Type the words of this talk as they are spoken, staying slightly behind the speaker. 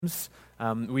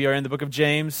We are in the book of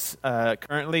James,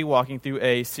 currently walking through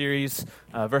a series,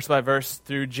 verse by verse,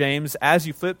 through James. As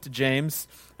you flip to James,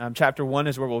 chapter 1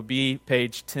 is where we'll be,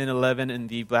 page 1011 in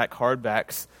the black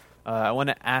hardbacks. I want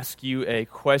to ask you a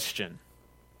question.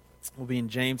 We'll be in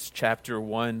James chapter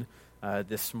 1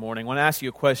 this morning. I want to ask you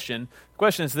a question. The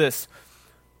question is this: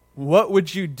 what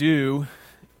would you do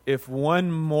if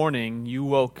one morning you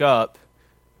woke up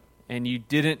and you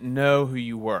didn't know who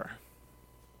you were?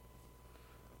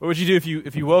 What would you do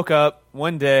if you woke up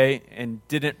one day and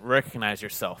didn't recognize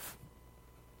yourself?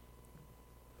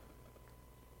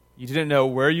 You didn't know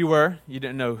where you were. You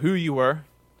didn't know who you were.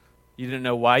 You didn't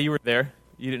know why you were there.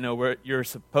 You didn't know what you're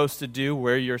supposed to do,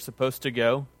 where you're supposed to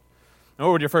go. And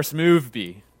what would your first move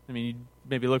be? I mean, you'd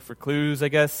maybe look for clues, I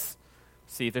guess.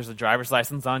 See if there's a driver's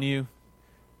license on you.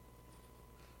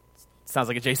 Sounds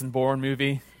like a Jason Bourne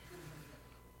movie.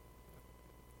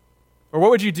 Or what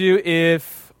would you do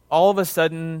if all of a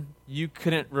sudden you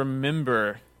couldn't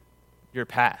remember your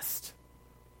past?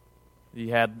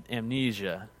 You had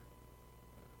amnesia.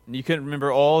 And you couldn't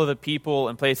remember all of the people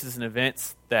and places and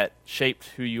events that shaped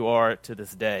who you are to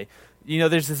this day. You know,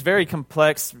 there's this very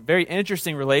complex, very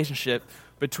interesting relationship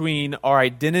between our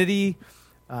identity,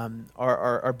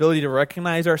 our ability to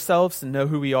recognize ourselves and know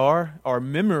who we are, our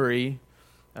memory,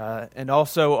 and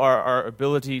also our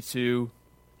ability to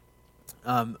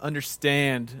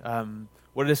understand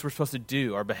what it is we're supposed to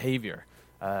do, our behavior,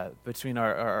 between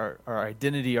our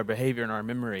identity, our behavior, and our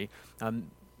memory.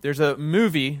 There's a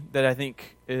movie that I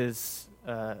think is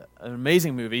an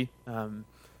amazing movie. I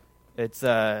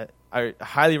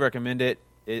highly recommend it,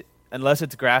 unless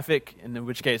it's graphic, in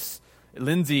which case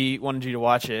Lindsay wanted you to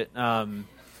watch it.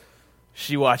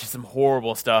 She watches some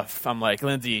horrible stuff. I'm like,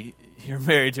 Lindsay, you're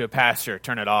married to a pastor.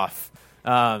 Turn it off.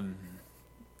 People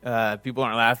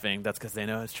aren't laughing. That's because they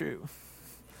know it's true.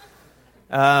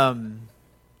 So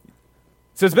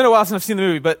it's been a while since I've seen the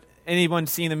movie, but anyone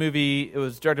seen the movie? It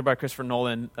was directed by Christopher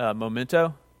Nolan,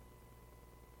 Memento?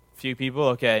 Few people?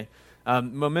 Okay.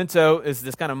 Memento is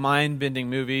this kind of mind-bending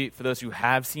movie. For those who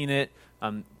have seen it,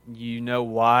 you know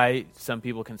why some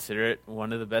people consider it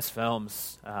one of the best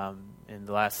films in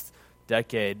the last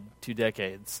decade, 2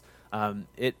 decades.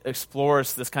 It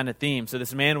explores this kind of theme. So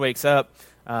this man wakes up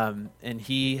and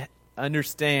he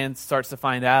starts to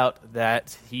find out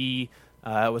that he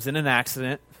was in an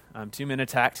accident. 2 men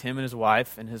attacked him and his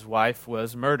wife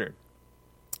was murdered.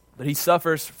 But he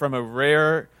suffers from a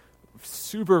rare,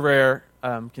 super rare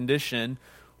condition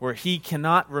where he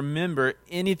cannot remember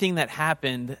anything that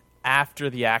happened after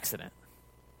the accident.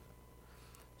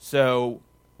 So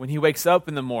when he wakes up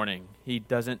in the morning, he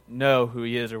doesn't know who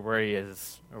he is or where he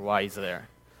is or why he's there.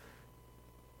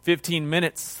 15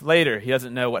 minutes later, he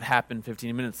doesn't know what happened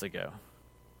 15 minutes ago.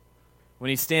 When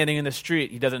he's standing in the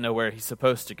street, he doesn't know where he's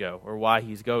supposed to go or why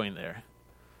he's going there.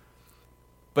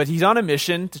 But he's on a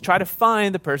mission to try to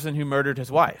find the person who murdered his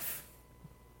wife.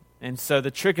 And so the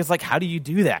trick is like, how do you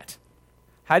do that?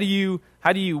 How do you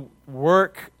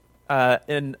work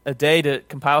in a day to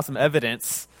compile some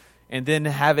evidence and then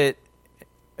have it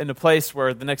in a place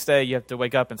where the next day you have to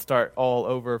wake up and start all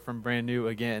over from brand new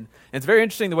again? And it's very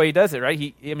interesting the way he does it, right?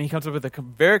 He comes up with a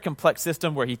very complex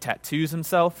system where he tattoos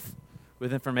himself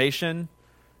with information,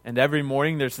 and every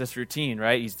morning there's this routine,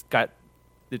 right?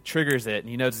 It triggers it, and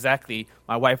he knows exactly,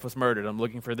 my wife was murdered, I'm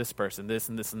looking for this person, this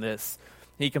and this and this.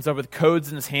 He comes up with codes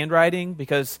in his handwriting,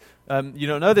 because you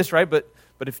don't know this, right? But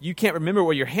if you can't remember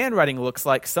what your handwriting looks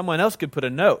like, someone else could put a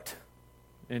note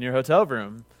in your hotel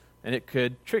room, and it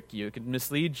could trick you, it could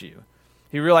mislead you.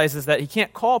 He realizes that he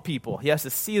can't call people, he has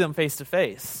to see them face to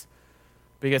face,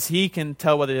 because he can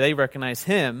tell whether they recognize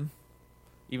him,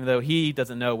 even though he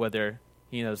doesn't know whether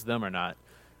he knows them or not.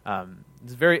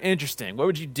 It's very interesting. What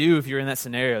would you do if you're in that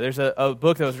scenario? There's a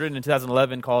book that was written in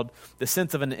 2011 called The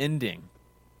Sense of an Ending.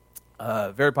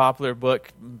 A very popular book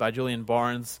by Julian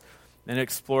Barnes, and it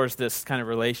explores this kind of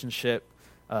relationship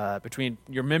between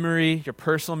your memory, your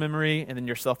personal memory, and then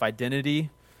your self-identity.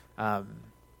 And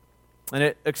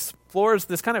it explores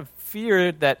this kind of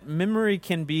fear that memory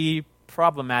can be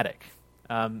problematic.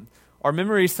 Our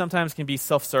memories sometimes can be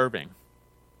self-serving,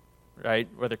 right?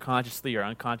 Whether consciously or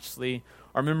unconsciously.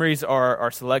 Our memories are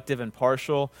selective and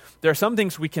partial. There are some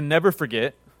things we can never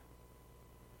forget,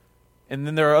 and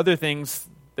then there are other things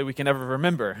that we can never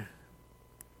remember.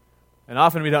 And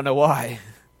often we don't know why.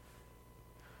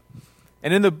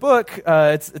 And in the book,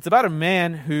 it's about a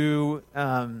man who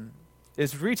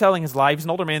is retelling his life. He's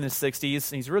an older man in his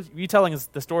 60s, and he's retelling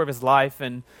the story of his life.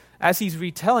 And as he's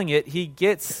retelling it, he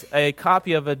gets a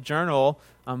copy of a journal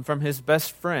from his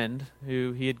best friend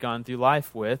who he had gone through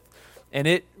life with. And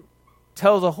it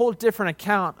tells a whole different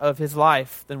account of his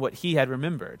life than what he had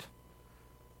remembered.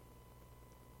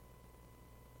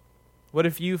 What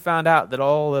if you found out that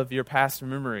all of your past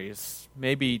memories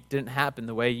maybe didn't happen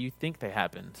the way you think they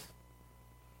happened?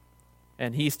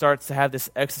 And he starts to have this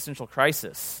existential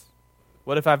crisis.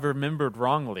 What if I've remembered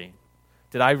wrongly?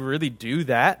 Did I really do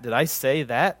that? Did I say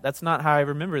that? That's not how I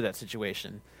remember that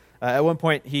situation. At one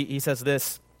point, he says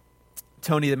this,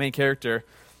 Tony, the main character,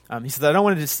 he says, I don't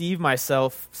want to deceive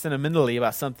myself sentimentally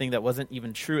about something that wasn't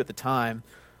even true at the time.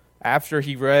 After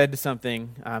he read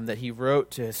something that he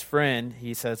wrote to his friend,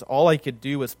 he says, all I could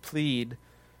do was plead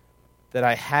that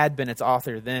I had been its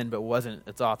author then, but wasn't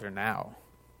its author now.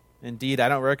 Indeed, I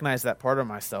don't recognize that part of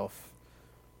myself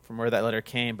from where that letter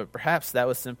came, but perhaps that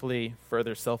was simply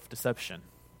further self-deception.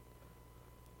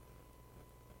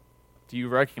 Do you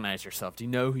recognize yourself? Do you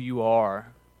know who you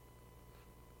are?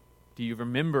 Do you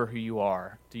remember who you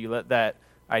are? Do you let that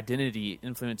identity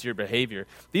influence your behavior?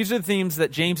 These are the themes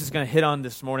that James is going to hit on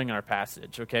this morning in our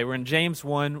passage. Okay, we're in James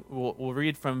 1. We'll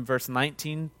read from verse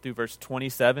 19 through verse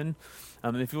 27.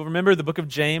 If you'll remember, the book of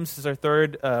James is our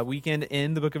third weekend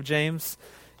in the book of James.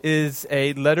 Is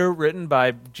a letter written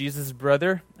by Jesus'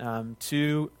 brother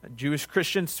to Jewish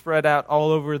Christians spread out all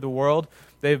over the world.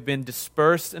 They've been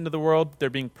dispersed into the world.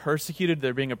 They're being persecuted.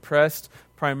 They're being oppressed,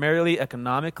 primarily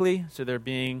economically. So they're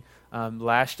being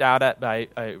lashed out at by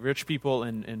rich people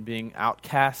and being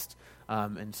outcast.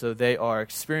 And so they are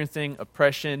experiencing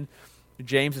oppression.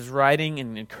 James is writing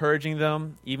and encouraging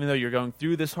them, even though you're going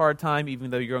through this hard time,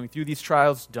 even though you're going through these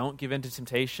trials, don't give in to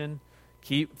temptation.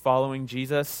 Keep following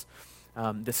Jesus.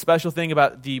 The special thing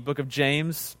about the book of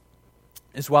James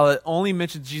is while it only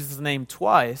mentions Jesus' name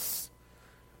twice,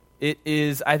 it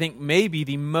is, I think, maybe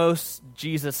the most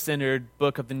Jesus-centered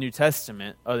book of the New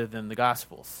Testament other than the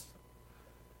Gospels.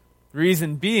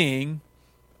 Reason being,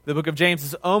 the book of James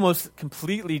is almost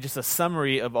completely just a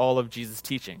summary of all of Jesus'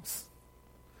 teachings,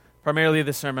 primarily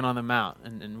the Sermon on the Mount,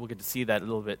 and we'll get to see that a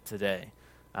little bit today.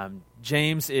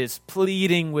 James is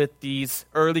pleading with these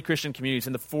early Christian communities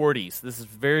in the 40s. This is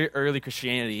very early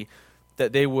Christianity,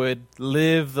 that they would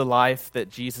live the life that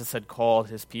Jesus had called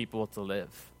his people to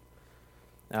live.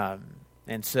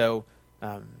 And so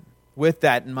with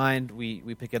that in mind,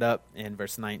 we pick it up in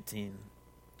verse 19.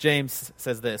 James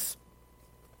says this,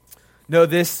 know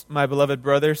this, my beloved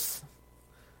brothers,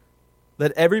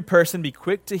 let every person be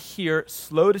quick to hear,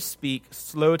 slow to speak,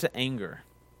 slow to anger.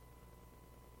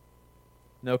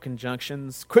 No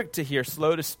conjunctions. Quick to hear,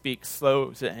 slow to speak,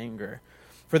 slow to anger.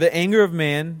 For the anger of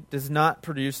man does not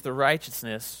produce the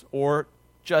righteousness or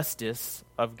justice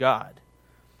of God.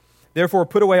 Therefore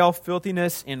put away all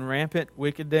filthiness and rampant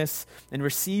wickedness, and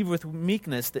receive with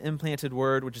meekness the implanted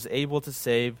word which is able to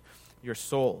save your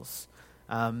souls.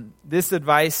 This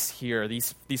advice here,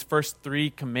 these first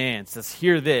three commands, says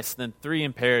hear this, then three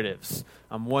imperatives,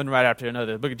 one right after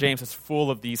another. The book of James is full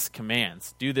of these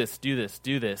commands. Do this, do this,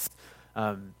 do this.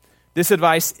 This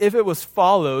advice, if it was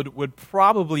followed, would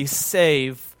probably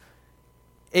save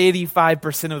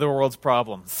 85% of the world's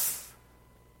problems.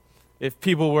 If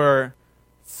people were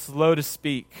slow to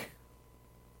speak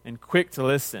and quick to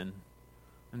listen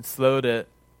and slow to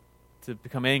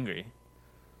become angry.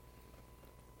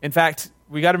 In fact,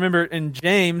 we got to remember in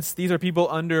James, these are people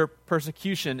under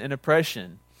persecution and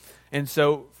oppression. And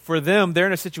so for them, they're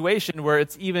in a situation where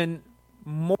it's even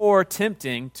more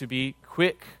tempting to be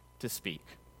quick to speak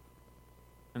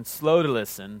and slow to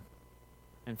listen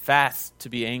and fast to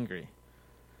be angry.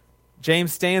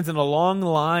 James stands in a long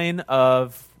line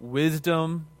of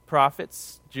wisdom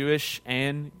prophets, Jewish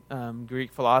and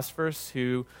Greek philosophers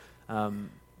who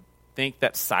think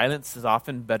that silence is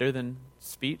often better than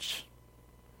speech.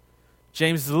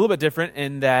 James is a little bit different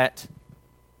in that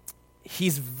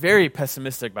he's very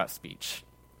pessimistic about speech.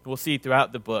 We'll see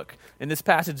throughout the book. In this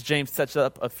passage, James sets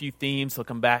up a few themes. He'll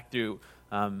come back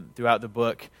throughout the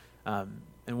book.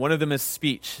 And one of them is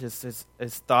speech, his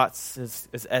thoughts,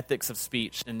 his ethics of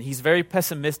speech. And he's very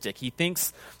pessimistic. He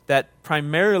thinks that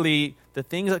primarily the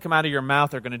things that come out of your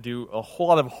mouth are going to do a whole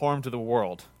lot of harm to the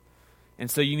world. And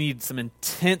so you need some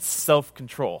intense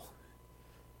self-control.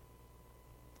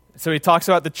 So he talks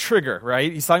about the trigger,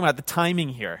 right? He's talking about the timing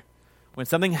here. When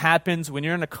something happens, when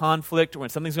you're in a conflict, when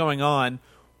something's going on,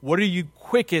 what are you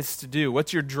quickest to do?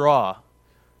 What's your draw?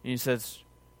 And he says,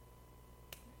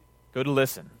 go to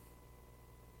listen.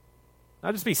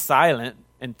 Not just be silent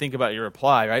and think about your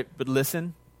reply, right? But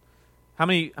listen. How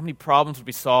many problems would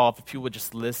be solved if people would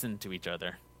just listen to each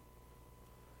other?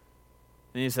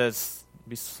 And he says,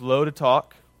 be slow to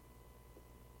talk.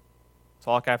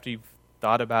 Talk after you've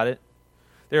thought about it.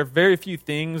 There are very few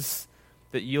things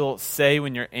that you'll say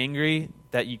when you're angry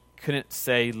that you couldn't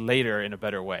say later in a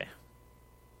better way.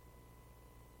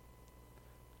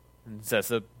 And it says,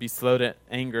 so be slow to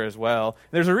anger as well.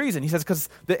 There's a reason. He says, because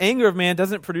the anger of man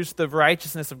doesn't produce the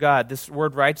righteousness of God. This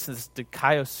word righteousness,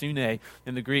 dikaiosune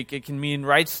in the Greek, it can mean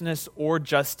righteousness or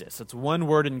justice. It's one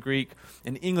word in Greek.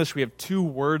 In English, we have two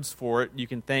words for it. You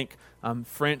can thank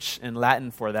French and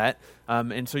Latin for that.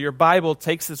 And so your Bible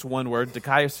takes this one word,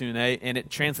 dikaiosune, and it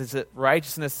translates it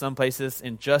righteousness some places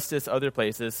and justice other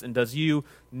places, and does you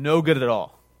no good at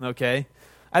all. Okay?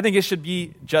 I think it should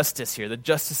be justice here, the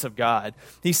justice of God.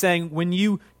 He's saying when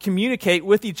you communicate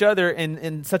with each other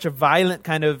in such a violent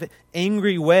kind of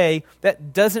angry way,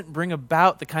 that doesn't bring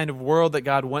about the kind of world that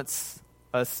God wants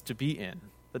us to be in.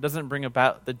 That doesn't bring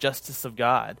about the justice of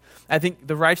God. I think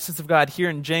the righteousness of God here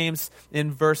in James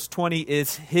in verse 20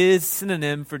 is his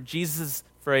synonym for Jesus'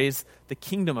 phrase, the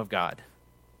kingdom of God,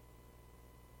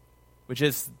 which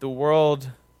is the world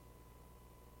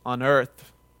on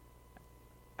earth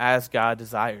as God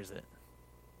desires it.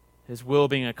 His will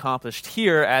being accomplished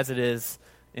here as it is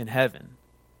in heaven.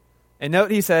 And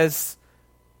note he says,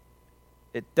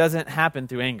 it doesn't happen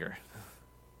through anger.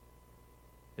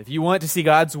 If you want to see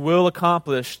God's will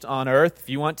accomplished on earth, if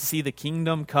you want to see the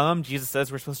kingdom come, Jesus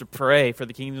says we're supposed to pray for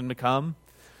the kingdom to come.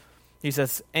 He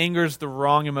says anger's the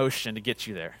wrong emotion to get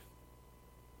you there.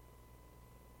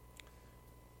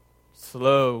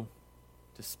 Slow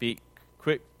to speak,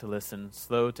 quick to listen,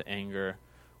 slow to anger.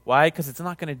 Why? Because it's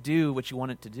not going to do what you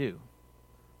want it to do.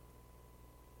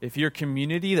 If you're a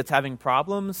community that's having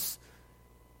problems,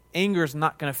 anger is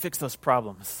not going to fix those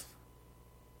problems.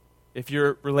 If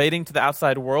you're relating to the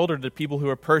outside world or to people who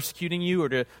are persecuting you or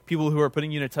to people who are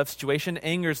putting you in a tough situation,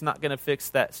 anger is not going to fix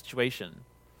that situation.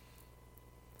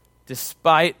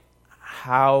 Despite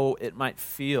how it might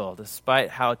feel,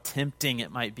 despite how tempting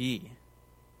it might be.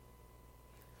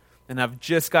 And I've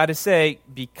just got to say,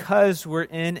 because we're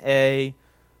in a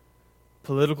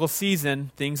political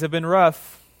season, things have been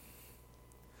rough.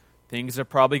 Things are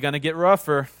probably going to get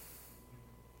rougher.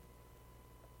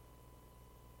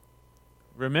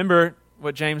 Remember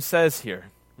what James says here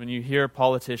when you hear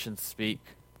politicians speak.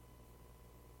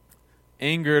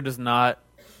 Anger does not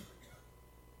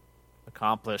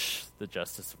accomplish the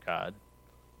justice of God.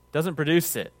 It doesn't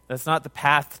produce it. That's not the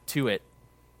path to it.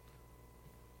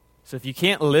 So if you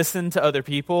can't listen to other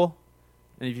people,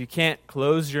 and if you can't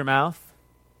close your mouth,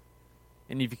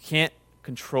 and if you can't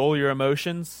control your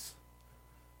emotions,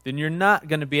 then you're not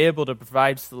going to be able to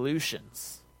provide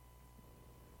solutions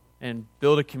and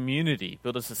build a community,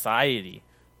 build a society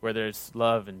where there's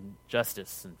love and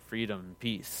justice and freedom and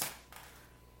peace.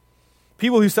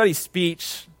 People who study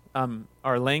speech,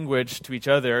 our language to each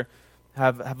other,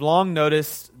 have long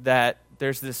noticed that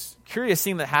there's this curious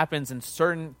thing that happens in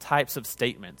certain types of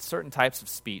statements, certain types of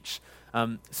speech.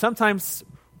 Sometimes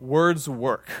words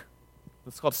work.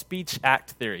 It's called speech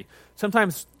act theory.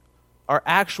 Sometimes our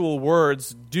actual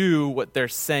words do what they're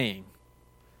saying.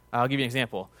 I'll give you an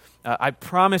example. I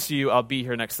promise you I'll be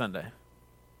here next Sunday.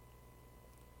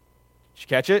 Did you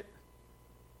catch it?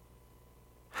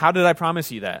 How did I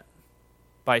promise you that?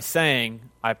 By saying,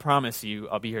 I promise you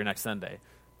I'll be here next Sunday.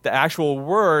 The actual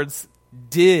words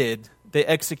they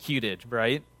executed,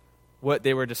 right? What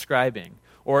they were describing.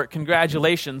 Or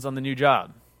congratulations on the new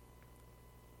job.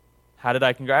 How did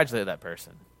I congratulate that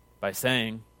person? By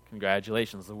saying,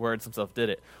 congratulations. The words themselves did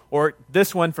it. Or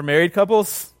this one for married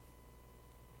couples.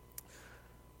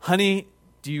 Honey,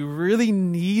 do you really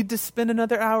need to spend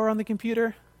another hour on the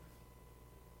computer?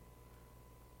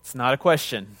 It's not a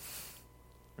question,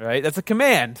 right? That's a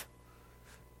command.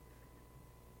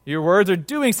 Your words are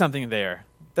doing something there.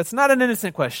 That's not an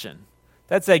innocent question.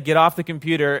 That's a get off the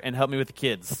computer and help me with the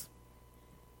kids.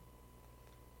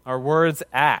 Our words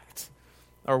act.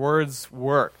 Our words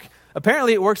work.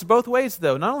 Apparently it works both ways,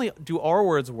 though. Not only do our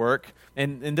words work,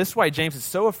 and this is why James is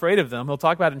so afraid of them. He'll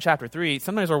talk about it in chapter 3.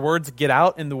 Sometimes our words get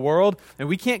out in the world, and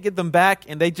we can't get them back,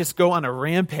 and they just go on a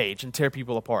rampage and tear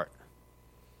people apart.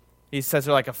 He says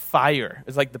they're like a fire.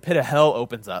 It's like the pit of hell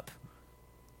opens up.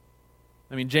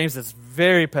 I mean, James is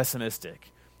very pessimistic.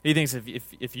 He thinks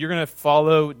if you're going to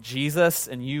follow Jesus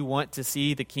and you want to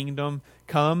see the kingdom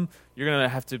come, you're going to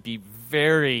have to be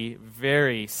very,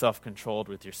 very self-controlled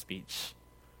with your speech.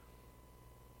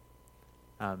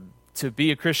 To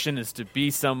be a Christian is to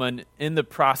be someone in the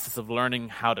process of learning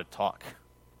how to talk.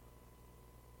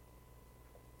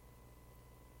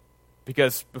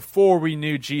 Because before we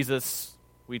knew Jesus,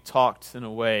 we talked in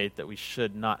a way that we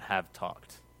should not have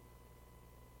talked.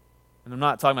 And I'm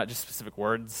not talking about just specific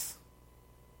words.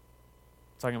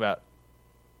 I'm talking about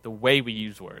the way we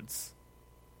use words,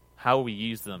 how we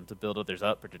use them to build others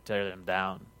up or to tear them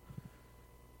down,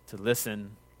 to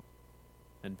listen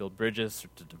and build bridges or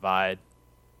to divide,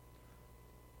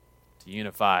 to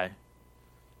unify.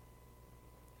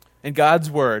 And God's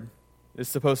word is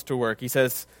supposed to work. He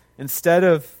says, instead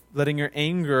of letting your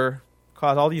anger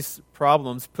cause all these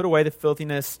problems, put away the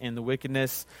filthiness and the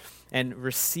wickedness and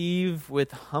receive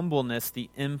with humbleness the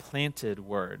implanted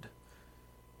word,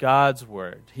 God's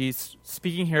word. He's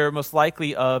speaking here most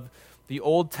likely of the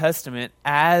Old Testament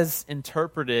as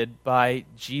interpreted by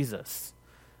Jesus.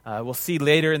 We'll see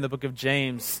later in the book of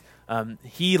James,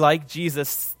 he, like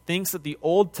Jesus, thinks that the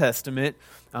Old Testament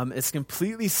is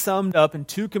completely summed up in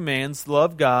two commands: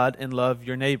 love God and love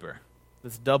your neighbor.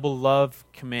 This double love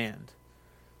command.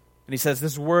 And he says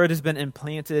this word has been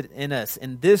implanted in us,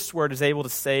 and this word is able to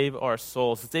save our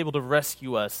souls. It's able to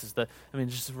rescue us.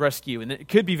 Just rescue. And it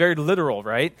could be very literal,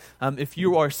 right? If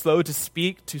you are slow to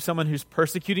speak to someone who's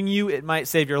persecuting you, it might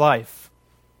save your life.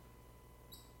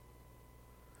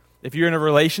 If you're in a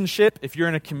relationship, if you're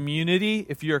in a community,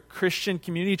 if you're a Christian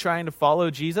community trying to follow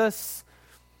Jesus,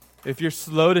 if you're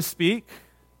slow to speak,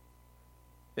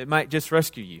 it might just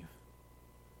rescue you.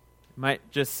 It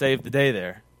might just save the day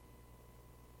there.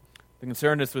 The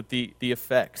concern is with the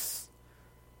effects.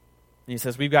 And he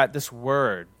says, we've got this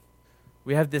word.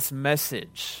 We have this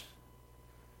message.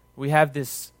 We have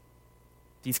these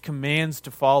commands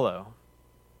to follow,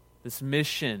 this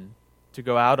mission to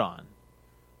go out on.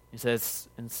 He says,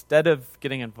 instead of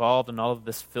getting involved in all of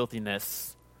this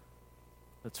filthiness,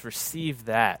 let's receive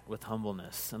that with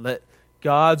humbleness and let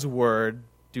God's word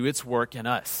do its work in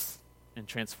us in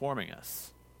transforming us.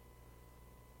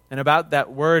 And about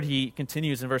that word, he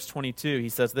continues in verse 22. He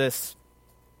says this,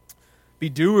 be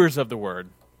doers of the word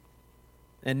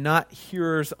and not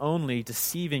hearers only,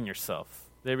 deceiving yourself.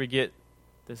 There we get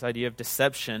this idea of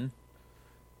deception.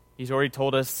 He's already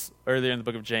told us earlier in the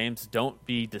book of James, don't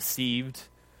be deceived.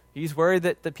 He's worried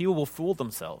that people will fool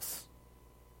themselves.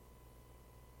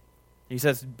 He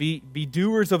says, be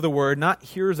doers of the word, not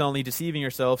hearers only, deceiving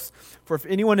yourselves. For if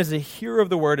anyone is a hearer of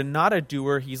the word and not a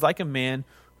doer, he's like a man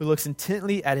who looks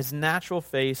intently at his natural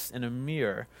face in a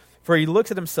mirror. For he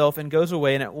looks at himself and goes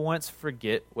away and at once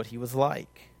forget what he was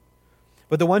like.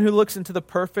 But the one who looks into the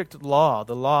perfect law,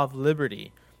 the law of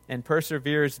liberty, and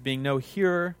perseveres, being no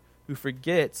hearer who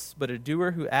forgets, but a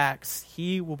doer who acts,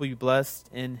 he will be blessed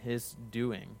in his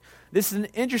doing. This is an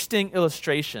interesting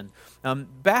illustration.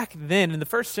 Back then, in the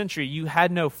first century, you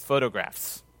had no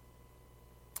photographs.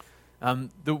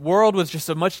 The world was just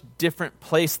a much different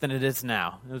place than it is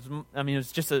now. It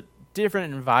was just a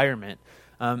different environment.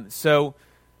 So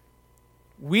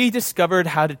we discovered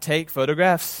how to take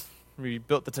photographs. We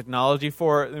built the technology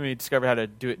for it. Then we discovered how to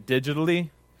do it digitally.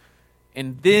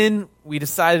 And then we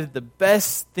decided the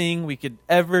best thing we could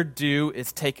ever do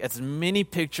is take as many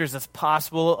pictures as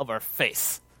possible of our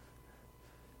face.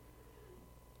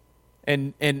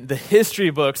 And the history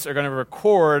books are going to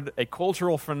record a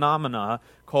cultural phenomena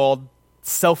called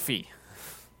selfie.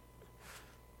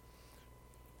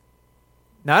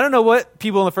 Now, I don't know what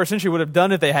people in the first century would have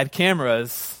done if they had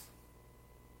cameras.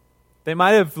 They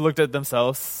might have looked at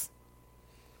themselves.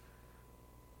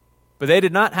 But they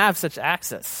did not have such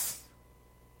access.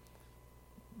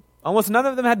 Almost none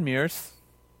of them had mirrors.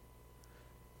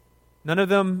 None of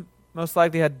them most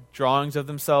likely had drawings of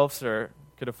themselves or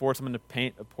could afford someone to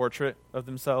paint a portrait of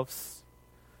themselves.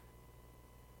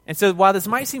 And so while this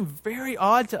might seem very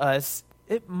odd to us,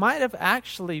 it might have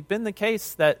actually been the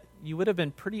case that you would have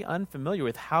been pretty unfamiliar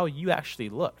with how you actually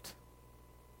looked.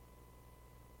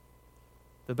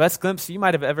 The best glimpse you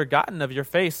might have ever gotten of your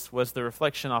face was the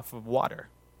reflection off of water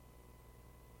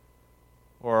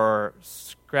or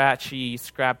scratchy,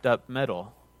 scrapped up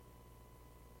metal.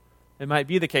 It might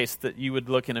be the case that you would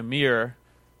look in a mirror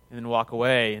and then walk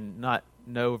away and not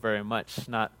know very much,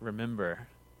 not remember.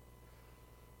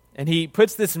 And he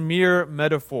puts this mirror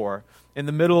metaphor in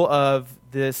the middle of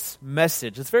this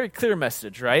message. It's a very clear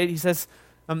message, right? He says,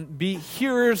 be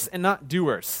hearers and not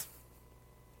doers.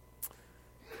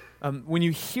 When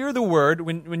you hear the word,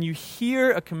 when you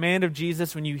hear a command of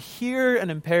Jesus, when you hear an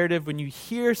imperative, when you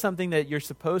hear something that you're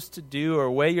supposed to do or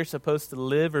a way you're supposed to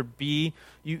live or be,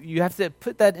 you have to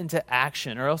put that into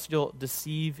action or else you'll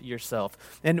deceive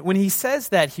yourself. And when he says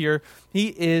that here, he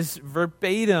is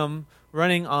verbatim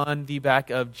running on the back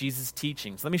of Jesus'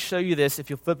 teachings. Let me show you this if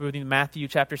you'll flip with me to Matthew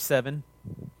chapter 7.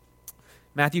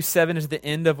 Matthew 7 is the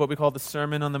end of what we call the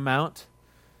Sermon on the Mount.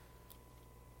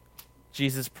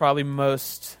 Jesus' probably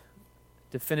most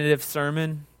definitive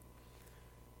sermon.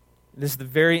 This is the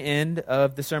very end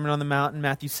of the Sermon on the Mount in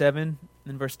Matthew 7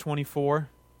 in verse 24.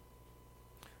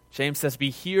 James says, be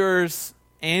hearers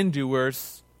and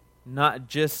doers, not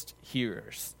just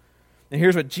hearers. And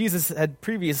here's what Jesus had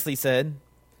previously said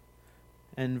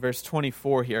in verse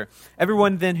 24 here.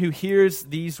 Everyone then who hears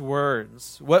these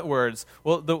words, what words?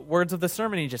 Well, the words of the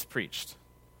sermon he just preached.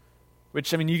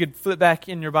 which, you could flip back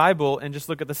in your Bible and just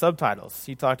look at the subtitles.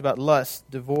 He talked about lust,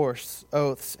 divorce,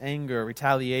 oaths, anger,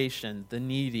 retaliation, the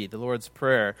needy, the Lord's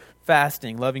Prayer,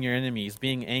 fasting, loving your enemies,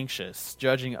 being anxious,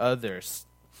 judging others,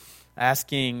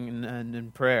 asking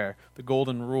in prayer, the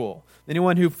golden rule.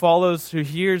 Anyone who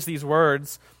hears these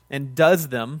words and does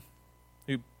them,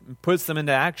 who puts them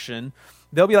into action,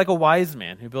 they'll be like a wise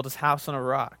man who built his house on a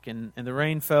rock. And the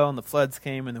rain fell and the floods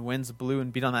came and the winds blew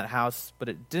and beat on that house, but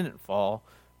it didn't fall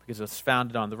because it was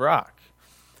founded on the rock.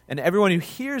 And everyone who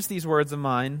hears these words of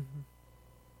mine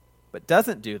but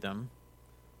doesn't do them,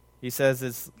 he says,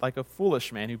 is like a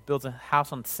foolish man who builds a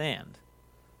house on sand.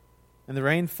 And the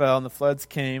rain fell and the floods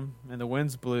came and the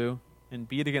winds blew and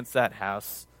beat against that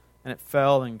house, and it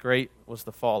fell, and great was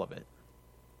the fall of it.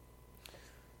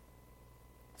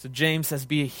 So James says,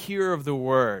 be a hearer of the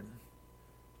word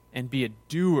and be a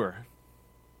doer.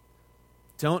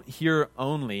 Don't hear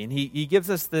only. And he gives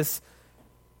us this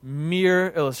mere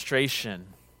illustration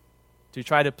to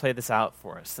try to play this out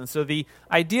for us. And so the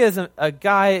idea is a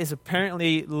guy is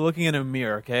apparently looking in a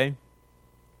mirror, okay?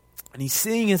 And he's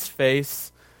seeing his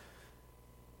face,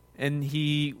 and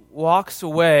he walks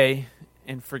away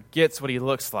and forgets what he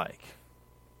looks like.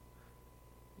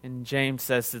 And James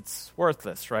says it's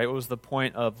worthless, right? What was the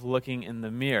point of looking in the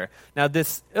mirror? Now,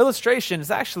 this illustration is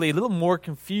actually a little more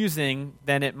confusing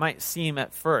than it might seem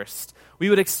at first. We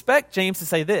would expect James to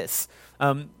say this.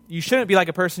 You shouldn't be like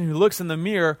a person who looks in the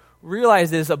mirror,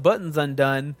 realizes a button's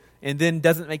undone, and then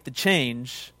doesn't make the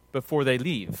change before they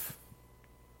leave.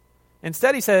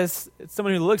 Instead, he says it's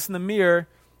someone who looks in the mirror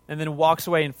and then walks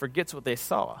away and forgets what they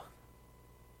saw.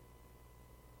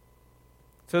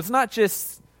 So it's not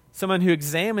just someone who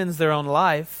examines their own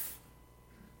life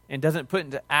and doesn't put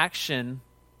into action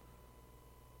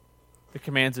the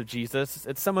commands of Jesus.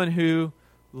 It's someone who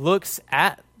looks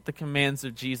at the commands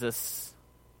of Jesus,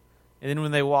 and then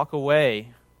when they walk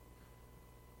away,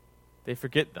 they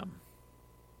forget them.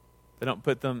 They don't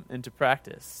put them into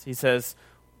practice. He says,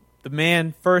 the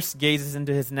man first gazes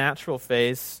into his natural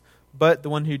face, but the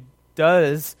one who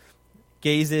does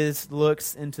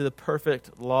looks into the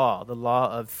perfect law, the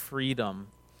law of freedom,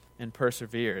 and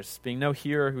perseveres, being no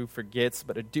hearer who forgets,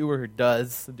 but a doer who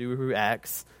does, a doer who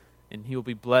acts, and he will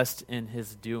be blessed in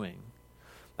his doing.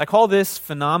 I call this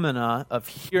phenomena of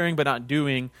hearing but not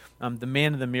doing the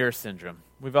man in the mirror syndrome.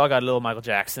 We've all got a little Michael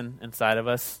Jackson inside of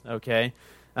us, okay?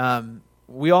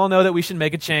 We all know that we should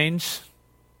make a change.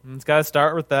 It's got to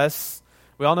start with us.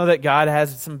 We all know that God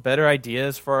has some better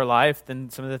ideas for our life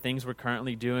than some of the things we're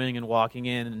currently doing and walking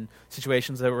in and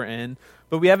situations that we're in.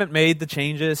 But we haven't made the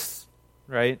changes,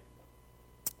 right?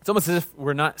 It's almost as if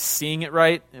we're not seeing it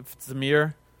right, if it's a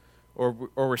mirror, or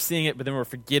we're seeing it, but then we're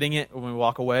forgetting it when we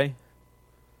walk away.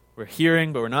 We're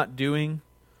hearing, but we're not doing.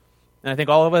 And I think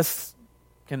all of us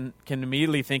can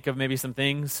immediately think of maybe some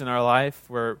things in our life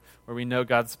where we know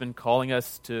God's been calling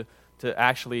us to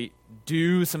actually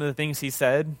do some of the things he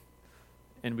said,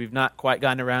 and we've not quite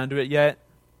gotten around to it yet.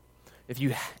 If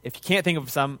you can't think of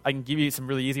some, I can give you some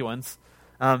really easy ones.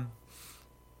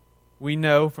 We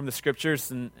know from the scriptures,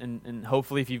 and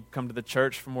hopefully if you've come to the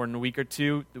church for more than a week or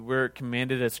two, that we're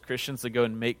commanded as Christians to go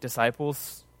and make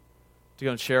disciples, to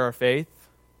go and share our faith,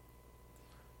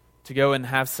 to go and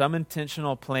have some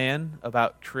intentional plan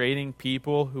about creating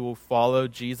people who will follow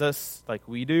Jesus like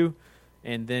we do,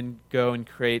 and then go and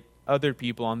create other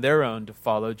people on their own to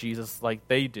follow Jesus like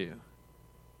they do.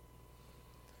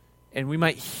 And we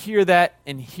might hear that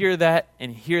and hear that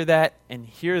and hear that and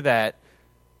hear that,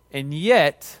 and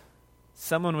yet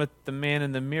someone with the man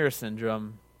in the mirror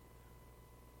syndrome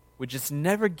would just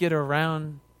never get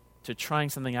around to trying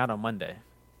something out on Monday,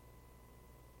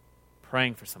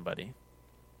 praying for somebody,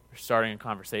 or starting a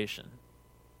conversation.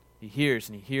 He hears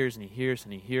and he hears and he hears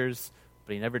and he hears,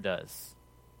 but he never does.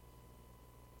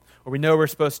 Or we know we're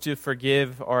supposed to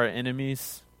forgive our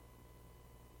enemies.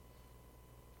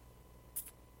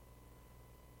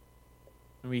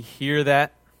 And we hear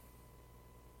that.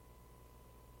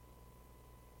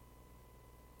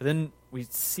 But then we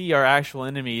see our actual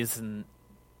enemies and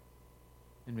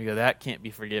we go, that can't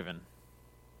be forgiven.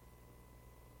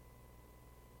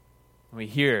 And we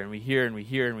hear and we hear and we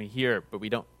hear and we hear, but we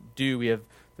don't do. We have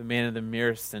the man in the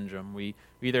mirror syndrome. We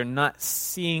either not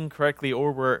seeing correctly,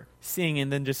 or we're seeing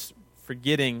and then just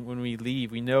forgetting when we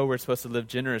leave. We know we're supposed to live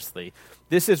generously.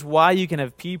 This is why you can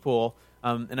have people,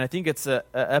 and I think it's an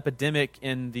epidemic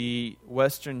in the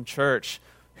Western church,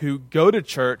 who go to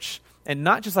church and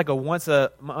not just like a once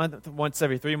a month, once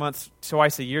every 3 months,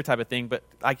 twice a year type of thing, but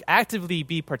like actively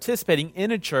be participating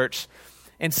in a church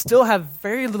and still have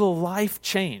very little life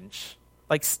change.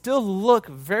 Like still look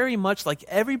very much like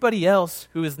everybody else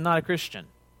who is not a Christian.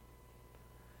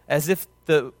 as if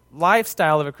the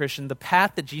lifestyle of a Christian, the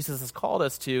path that Jesus has called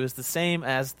us to, is the same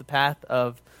as the path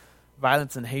of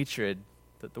violence and hatred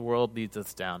that the world leads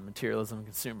us down, materialism and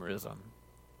consumerism,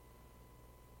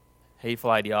 hateful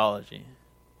ideology.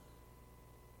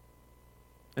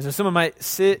 And so someone might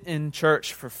sit in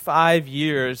church for 5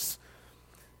 years,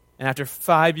 and after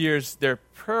 5 years, their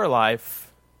prayer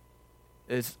life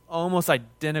is almost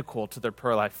identical to their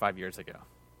prayer life 5 years ago.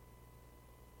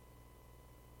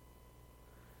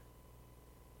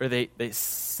 Or they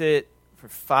sit for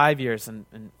 5 years, and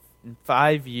in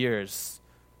 5 years,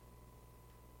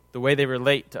 the way they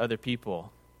relate to other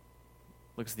people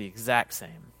looks the exact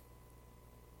same.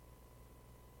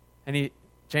 And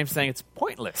James is saying it's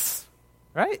pointless,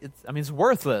 right? It's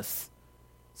worthless.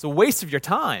 It's a waste of your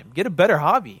time. Get a better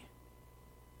hobby.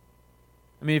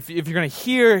 If you're going to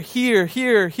hear,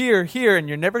 and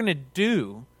you're never going to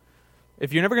do,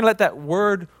 if you're never going to let that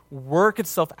word work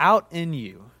itself out in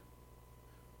you,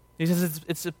 he says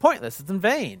it's pointless. It's in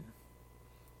vain.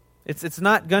 It's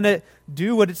not going to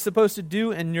do what it's supposed to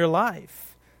do in your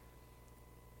life.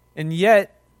 And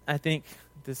yet, I think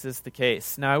this is the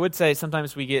case. Now, I would say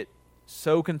sometimes we get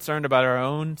so concerned about our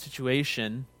own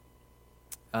situation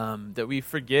that we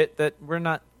forget that we're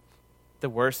not the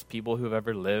worst people who have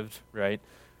ever lived, right?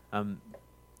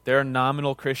 There are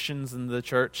nominal Christians in the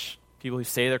church, people who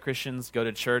say they're Christians, go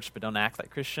to church but don't act like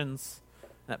Christians.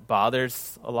 That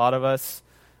bothers a lot of us.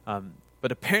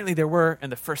 But apparently there were in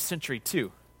the first century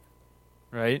too,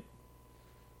 right?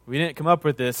 We didn't come up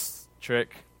with this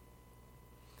trick.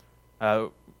 I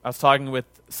was talking with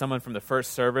someone from the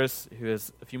first service who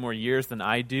has a few more years than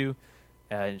I do,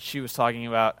 and she was talking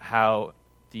about how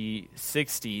the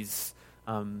 60s,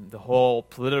 the whole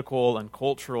political and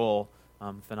cultural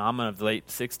phenomenon of the late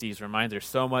 60s reminds her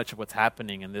so much of what's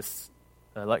happening in this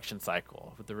election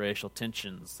cycle with the racial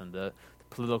tensions and the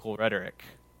political rhetoric.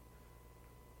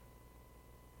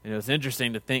 And it was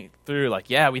interesting to think through,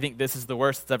 we think this is the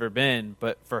worst it's ever been,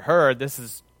 but for her, this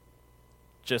is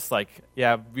just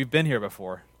we've been here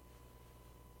before.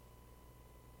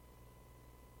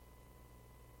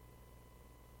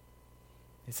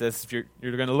 He says, if you're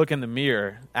going to look in the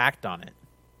mirror, act on it.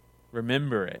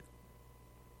 Remember it.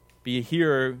 Be a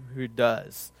hero who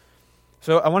does.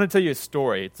 So I want to tell you a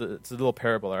story. It's a little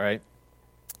parable, all right?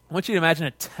 I want you to imagine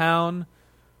a town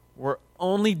where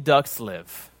only ducks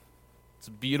live. It's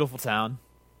a beautiful town.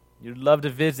 You'd love to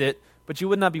visit, but you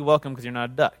would not be welcome because you're not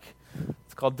a duck.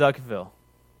 It's called Duckville.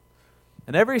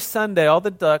 And every Sunday, all the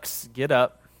ducks get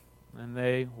up and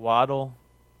they waddle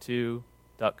to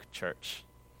duck church.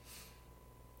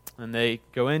 And they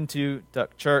go into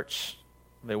duck church.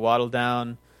 They waddle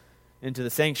down into the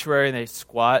sanctuary and they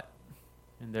squat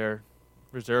in their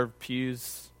reserved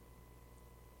pews.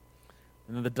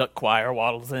 And then the duck choir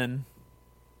waddles in.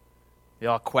 They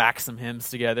all quack some hymns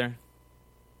together.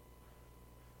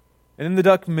 And then the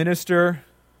duck minister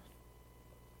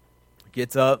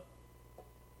gets up.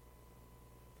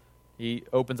 He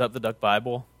opens up the duck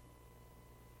Bible.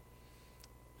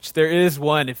 Which there is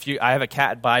one, I have a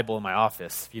cat Bible in my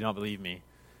office, if you don't believe me.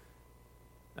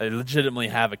 I legitimately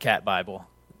have a cat Bible.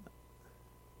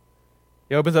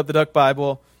 He opens up the duck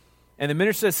Bible, and the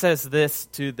minister says this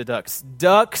to the ducks.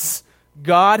 Ducks,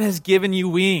 God has given you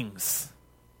wings.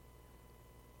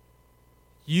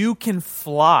 You can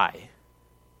fly.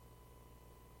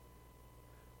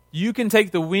 You can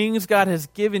take the wings God has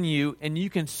given you, and you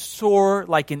can soar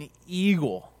like an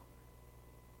eagle.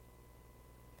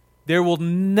 There will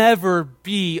never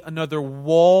be another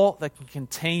wall that can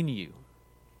contain you.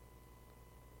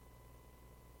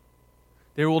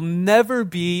 There will never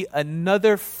be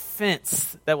another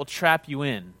fence that will trap you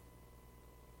in.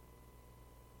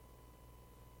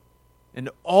 And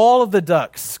all of the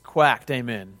ducks quacked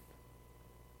amen.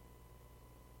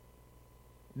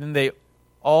 And then they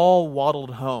all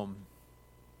waddled home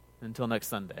until next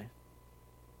Sunday.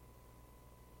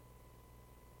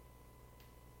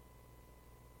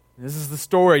 This is the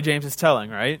story James is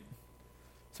telling, right?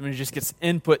 Somebody just gets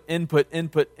input, and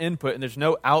there's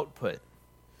no output. And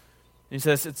he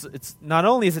says it's not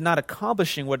only is it not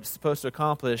accomplishing what it's supposed to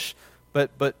accomplish,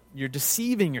 but you're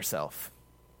deceiving yourself.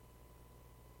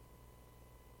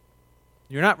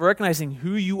 You're not recognizing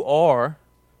who you are,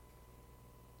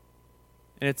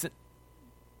 and it's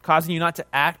causing you not to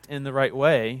act in the right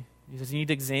way. He says you need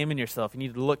to examine yourself. You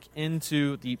need to look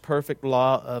into the perfect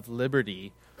law of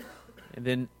liberty and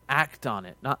then act on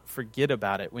it, not forget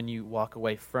about it when you walk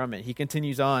away from it. He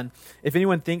continues on. If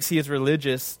anyone thinks he is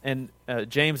religious, and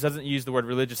James doesn't use the word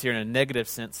religious here in a negative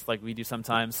sense like we do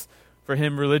sometimes. For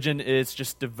him, religion is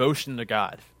just devotion to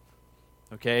God.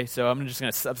 Okay, so I'm just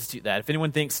going to substitute that. If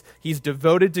anyone thinks he's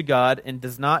devoted to God and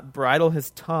does not bridle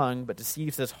his tongue but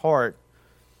deceives his heart,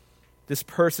 this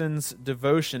person's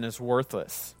devotion is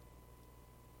worthless.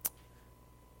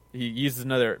 He uses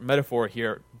another metaphor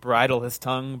here, bridle his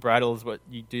tongue. Bridle is what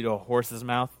you do to a horse's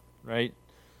mouth, right?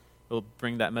 We'll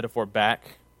bring that metaphor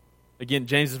back. Again,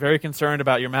 James is very concerned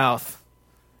about your mouth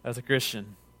as a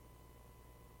Christian.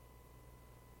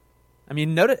 I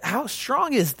mean, notice how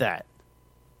strong is that?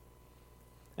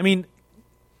 I mean,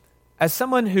 as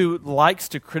someone who likes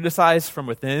to criticize from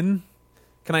within,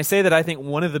 can I say that I think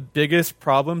one of the biggest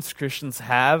problems Christians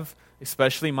have,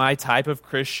 especially my type of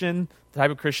Christian, the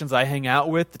type of Christians I hang out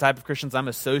with, the type of Christians I'm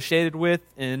associated with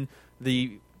in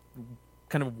the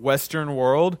kind of Western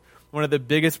world, one of the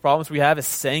biggest problems we have is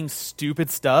saying stupid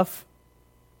stuff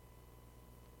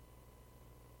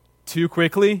too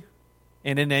quickly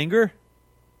and in anger.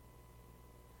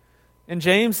 And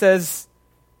James says,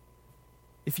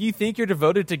 if you think you're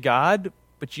devoted to God,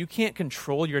 but you can't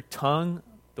control your tongue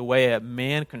the way a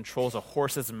man controls a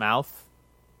horse's mouth,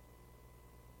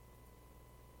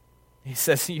 he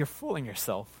says you're fooling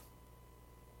yourself.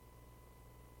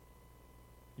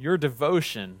 Your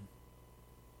devotion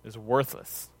is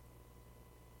worthless.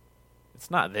 It's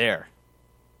not there.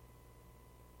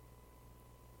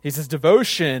 He says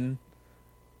devotion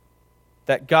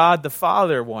that God the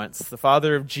Father wants, the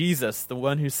Father of Jesus, the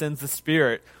one who sends the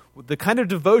Spirit, the kind of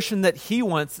devotion that he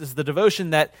wants is the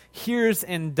devotion that hears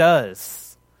and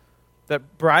does,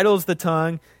 that bridles the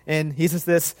tongue. And he says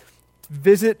this,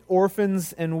 visit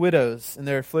orphans and widows in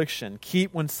their affliction,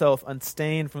 keep oneself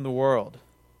unstained from the world.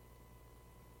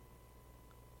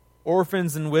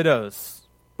 Orphans and widows,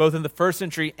 both in the first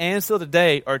century and still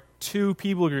today, are two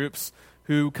people groups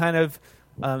who kind of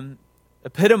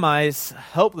epitomize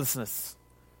helplessness.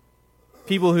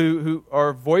 People who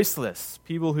are voiceless,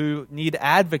 people who need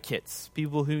advocates,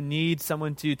 people who need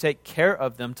someone to take care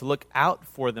of them, to look out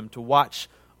for them, to watch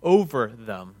over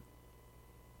them.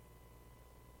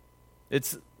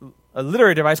 It's a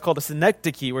literary device called a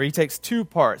synecdoche, where he takes two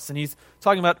parts, and he's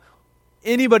talking about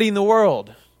anybody in the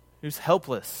world who's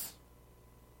helpless.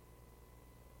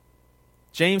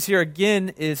 James here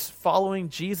again is following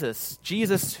Jesus.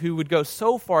 Jesus, who would go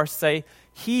so far as to say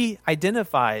he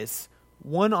identifies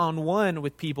one-on-one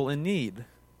with people in need.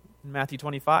 In Matthew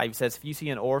 25, he says, if you see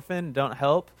an orphan, don't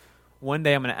help, one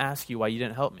day I'm going to ask you why you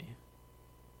didn't help me.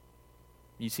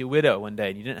 You see a widow one day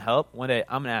and you didn't help, one day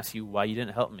I'm going to ask you why you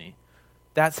didn't help me.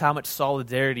 That's how much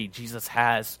solidarity Jesus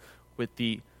has with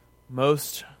the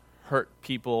most hurt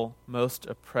people, most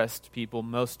oppressed people,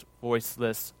 most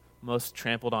voiceless, most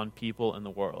trampled on people in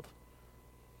the world.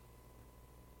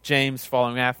 James,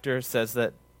 following after, says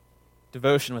that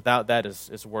devotion without that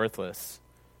is worthless.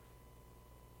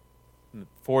 In the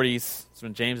 40s, is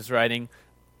when James is writing.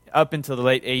 Up until the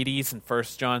late 80s, in 1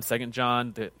 John, 2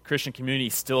 John, the Christian community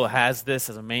still has this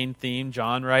as a main theme.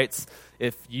 John writes,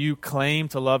 if you claim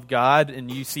to love God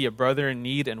and you see a brother in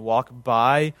need and walk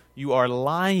by, you are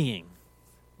lying.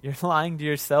 You're lying to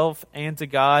yourself and to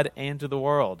God and to the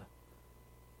world.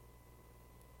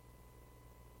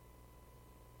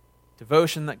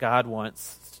 Devotion that God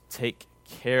wants is to take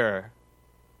care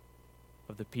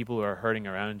of the people who are hurting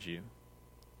around you.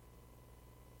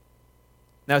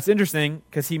 Now it's interesting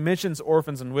because he mentions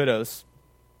orphans and widows,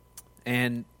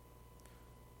 and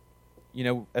you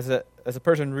know, as a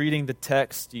person reading the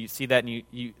text, you see that and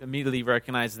you immediately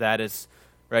recognize that as,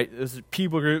 right, those are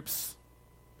people groups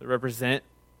that represent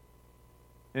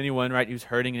anyone, right, who's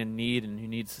hurting and in need and who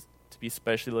needs to be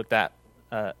specially looked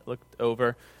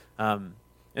over. In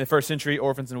the first century,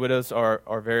 orphans and widows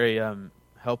are very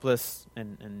helpless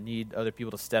and need other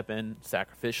people to step in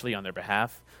sacrificially on their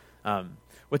behalf.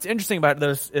 What's interesting about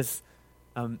those is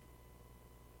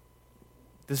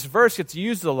this verse gets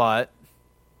used a lot,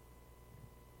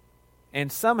 and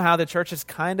somehow the church has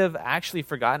kind of actually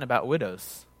forgotten about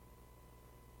widows.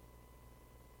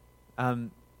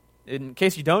 In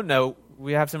case you don't know,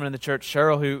 we have someone in the church,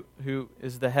 Cheryl, who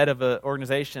is the head of an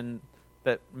organization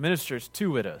that ministers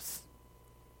to widows.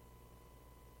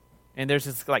 And there's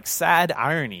this like sad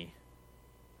irony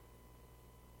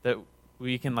that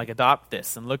we can like adopt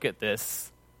this and look at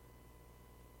this.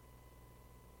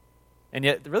 And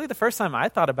yet, really the first time I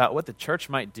thought about what the church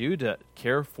might do to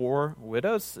care for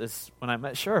widows is when I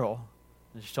met Cheryl.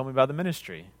 And she told me about the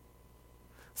ministry.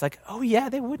 It's like, oh yeah,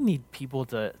 they would need people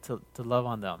to love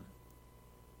on them.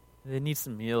 They need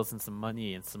some meals and some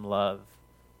money and some love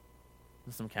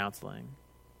and some counseling.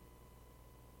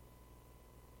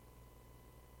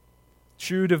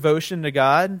 True devotion to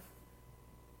God,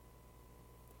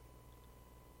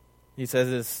 he says,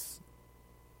 is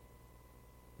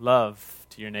love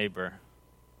to your neighbor.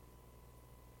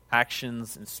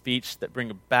 actions and speech that bring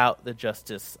about the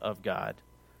justice of God,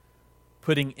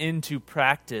 putting into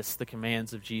practice the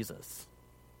commands of Jesus.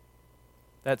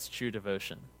 That's true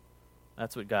devotion.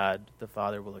 That's what God the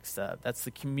Father will accept. That's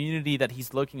the community that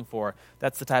he's looking for.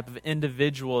 That's the type of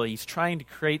individual he's trying to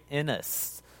create in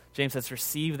us. James says,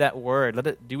 receive that word. Let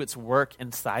it do its work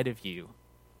inside of you.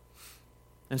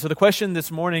 And so the question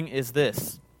this morning is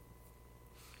this: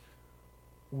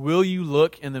 will you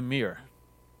look in the mirror?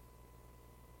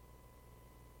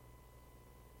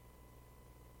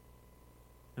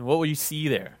 And what will you see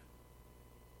there?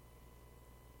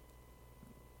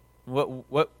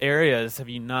 What areas have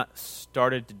you not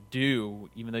started to do,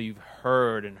 even though you've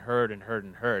heard and heard and heard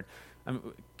and heard? I mean,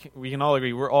 we can all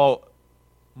agree we're all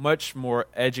much more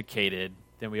educated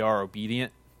than we are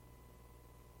obedient.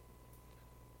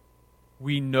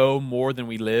 We know more than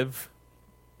we live,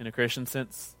 in a Christian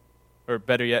sense. Or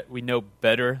better yet, we know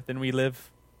better than we live.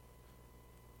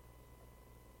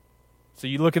 So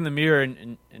you look in the mirror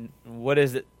and what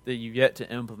is it that you've yet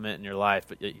to implement in your life,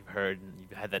 but yet you've heard and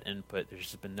you've had that input, there's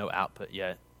just been no output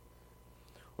yet.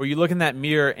 Or you look in that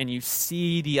mirror and you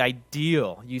see the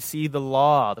ideal, you see the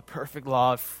law, the perfect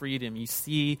law of freedom, you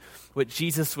see what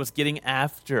Jesus was getting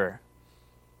after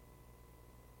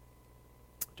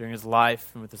during his life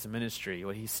and with his ministry,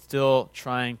 what he's still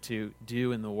trying to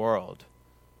do in the world.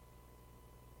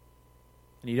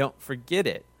 And you don't forget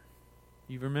it.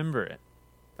 You remember it.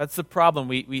 That's the problem.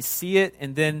 We see it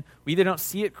and then we either don't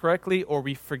see it correctly or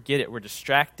we forget it. We're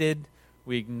distracted.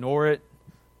 We ignore it.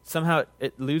 Somehow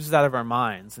it loses out of our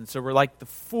minds. And so we're like the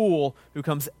fool who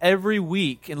comes every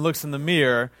week and looks in the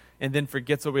mirror and then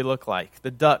forgets what we look like.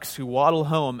 The ducks who waddle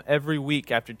home every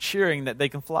week after cheering that they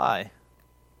can fly.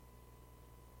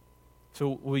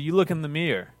 So will you look in the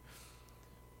mirror?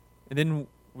 And then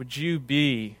would you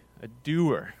be a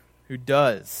doer who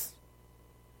does,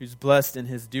 who's blessed in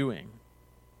his doing,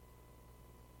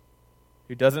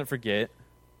 who doesn't forget,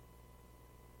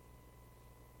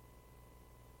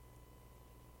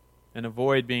 and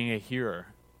avoid being a hearer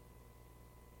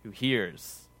who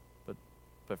hears but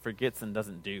forgets and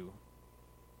doesn't do?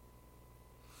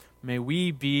 May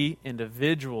we be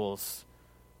individuals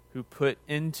who put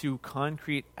into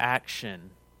concrete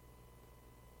action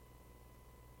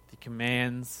the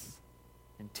commands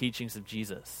and teachings of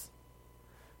Jesus.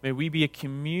 May we be a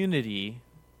community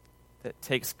that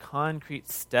takes concrete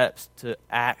steps to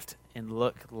act and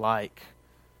look like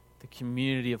the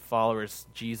community of followers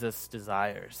Jesus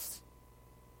desires.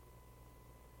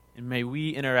 And may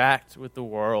we interact with the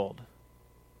world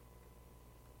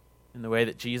in the way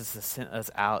that Jesus has sent us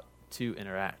out to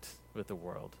interact with the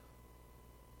world.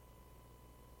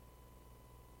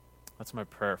 That's my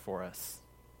prayer for us.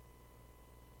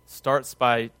 Starts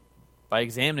by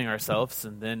examining ourselves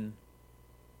and then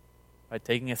by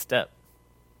taking a step.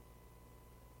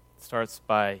 Starts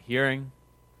by hearing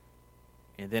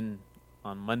and then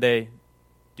on Monday,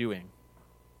 doing.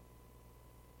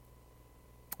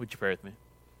 Would you pray with me?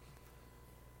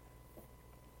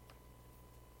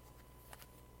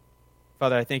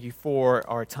 Father, I thank you for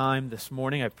our time this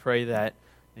morning. I pray that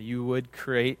you would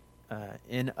create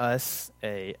in us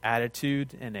a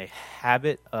attitude and a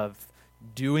habit of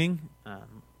doing,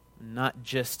 not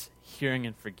just hearing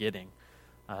and forgetting.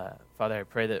 Father, I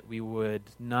pray that we would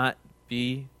not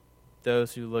be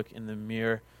those who look in the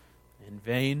mirror in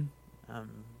vain,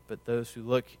 but those who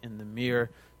look in the mirror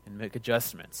and make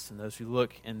adjustments, and those who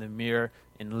look in the mirror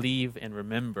and leave and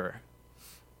remember.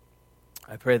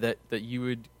 I pray that you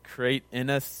would create in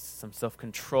us some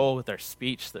self-control with our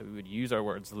speech, that we would use our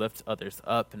words to lift others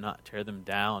up and not tear them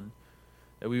down,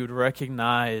 that we would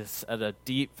recognize at a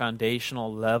deep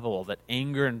foundational level that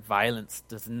anger and violence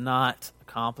does not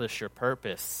accomplish your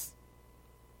purpose.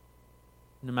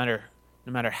 No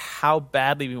matter how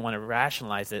badly we want to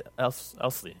rationalize it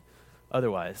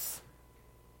otherwise.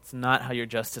 It's not how your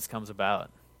justice comes about.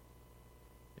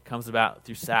 It comes about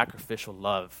through sacrificial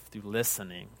love, through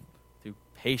listening, through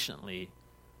patiently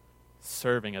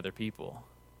serving other people.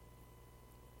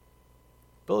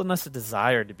 Build in us a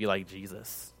desire to be like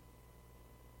Jesus,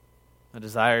 a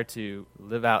desire to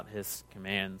live out his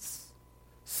commands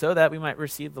so that we might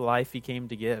receive the life he came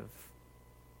to give.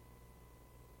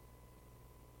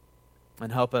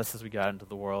 And help us as we go out into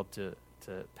the world to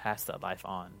pass that life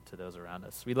on to those around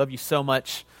us. We love you so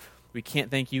much. We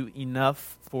can't thank you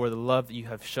enough for the love that you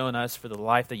have shown us, for the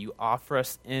life that you offer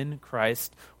us in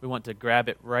Christ. We want to grab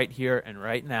it right here and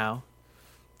right now.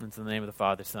 It's in the name of the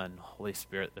Father, Son, and Holy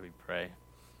Spirit that we pray.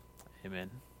 Amen.